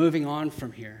 I'm moving on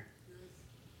from here.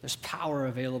 There's power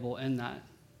available in that.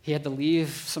 He had to leave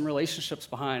some relationships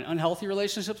behind. Unhealthy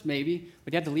relationships, maybe,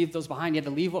 but he had to leave those behind. He had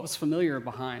to leave what was familiar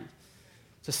behind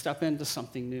to step into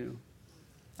something new.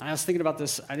 And I was thinking about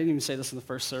this. I didn't even say this in the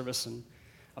first service, and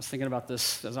I was thinking about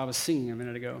this as I was singing a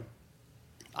minute ago.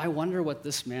 I wonder what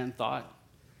this man thought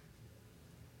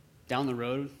down the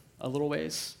road a little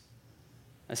ways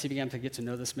as he began to get to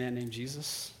know this man named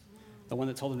Jesus, the one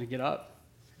that told him to get up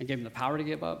and gave him the power to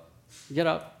get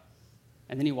up.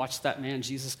 And then he watched that man,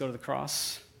 Jesus, go to the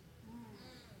cross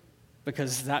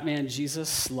because that man,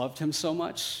 Jesus, loved him so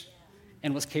much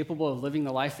and was capable of living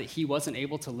the life that he wasn't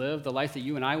able to live, the life that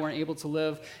you and I weren't able to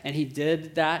live, and he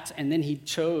did that, and then he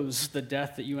chose the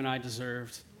death that you and I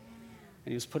deserved.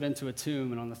 And he was put into a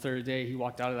tomb, and on the third day, he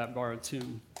walked out of that borrowed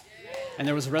tomb. And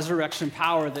there was resurrection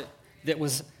power that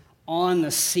was on the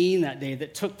scene that day,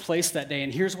 that took place that day.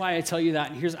 And here's why I tell you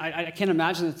that. And I can't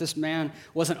imagine that this man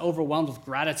wasn't overwhelmed with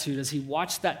gratitude as he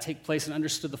watched that take place and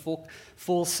understood the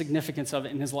full significance of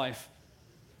it in his life.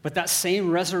 But that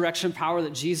same resurrection power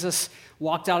that Jesus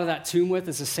walked out of that tomb with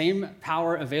is the same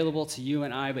power available to you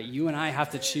and I, but you and I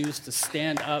have to choose to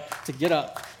stand up, to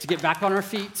get back on our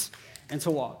feet, and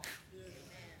to walk.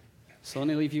 So let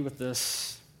me leave you with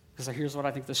this, because here's what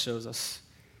I think this shows us.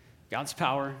 God's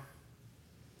power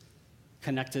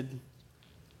connected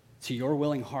to your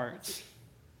willing heart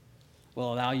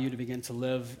will allow you to begin to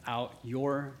live out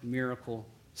your miracle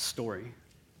story.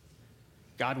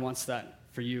 God wants that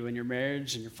for you in your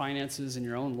marriage and your finances and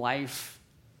your own life.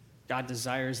 God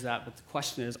desires that, but the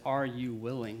question is, are you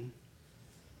willing?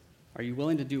 Are you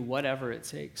willing to do whatever it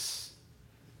takes?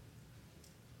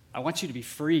 I want you to be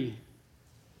free.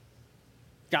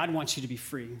 God wants you to be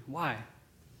free. Why?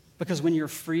 Because when you're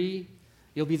free,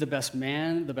 you'll be the best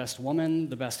man, the best woman,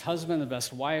 the best husband, the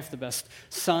best wife, the best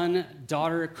son,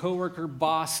 daughter, coworker,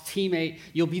 boss, teammate.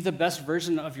 You'll be the best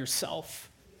version of yourself.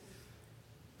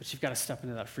 But you've got to step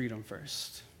into that freedom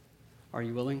first. Are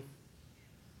you willing?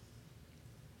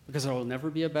 Because there will never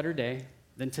be a better day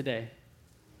than today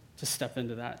to step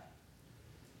into that,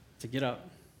 to get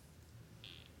up,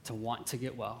 to want to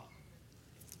get well.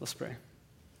 Let's pray.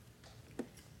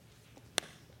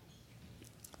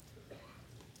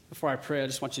 Before I pray, I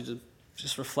just want you to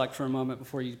just reflect for a moment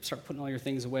before you start putting all your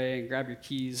things away and grab your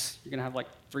keys. You're going to have like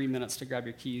 3 minutes to grab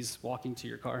your keys walking to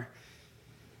your car.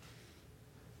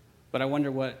 But I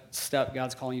wonder what step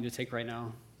God's calling you to take right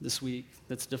now, this week,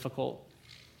 that's difficult,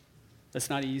 that's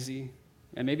not easy.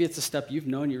 And maybe it's a step you've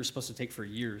known you were supposed to take for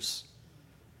years.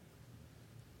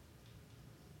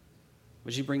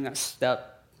 Would you bring that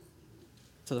step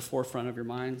to the forefront of your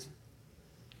mind?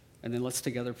 And then let's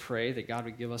together pray that God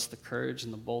would give us the courage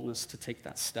and the boldness to take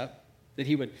that step, that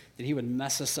he would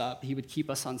mess us up, he would keep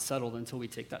us unsettled until we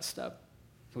take that step.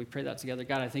 Can we pray that together?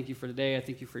 God, I thank you for today. I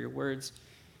thank you for your words.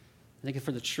 I thank you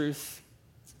for the truth.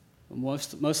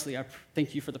 Mostly, I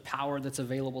thank you for the power that's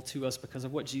available to us because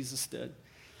of what Jesus did,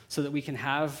 so that we can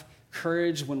have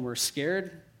courage when we're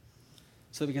scared,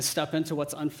 so that we can step into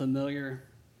what's unfamiliar,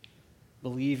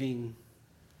 believing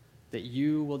that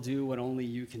you will do what only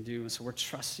you can do. And so we're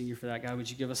trusting you for that. God, would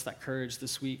you give us that courage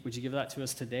this week? Would you give that to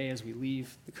us today as we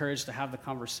leave? The courage to have the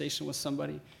conversation with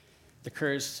somebody, the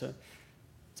courage to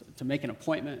make an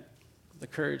appointment, the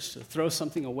courage to throw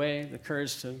something away, the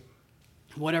courage to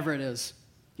whatever it is.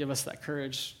 Give us that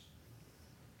courage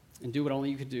and do what only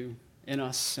you could do in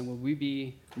us. And will we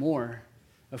be more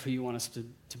of who you want us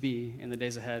to be in the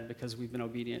days ahead because we've been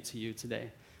obedient to you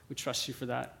today. We trust you for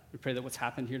that. We pray that what's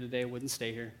happened here today wouldn't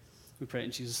stay here. We pray it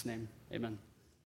in Jesus' name. Amen.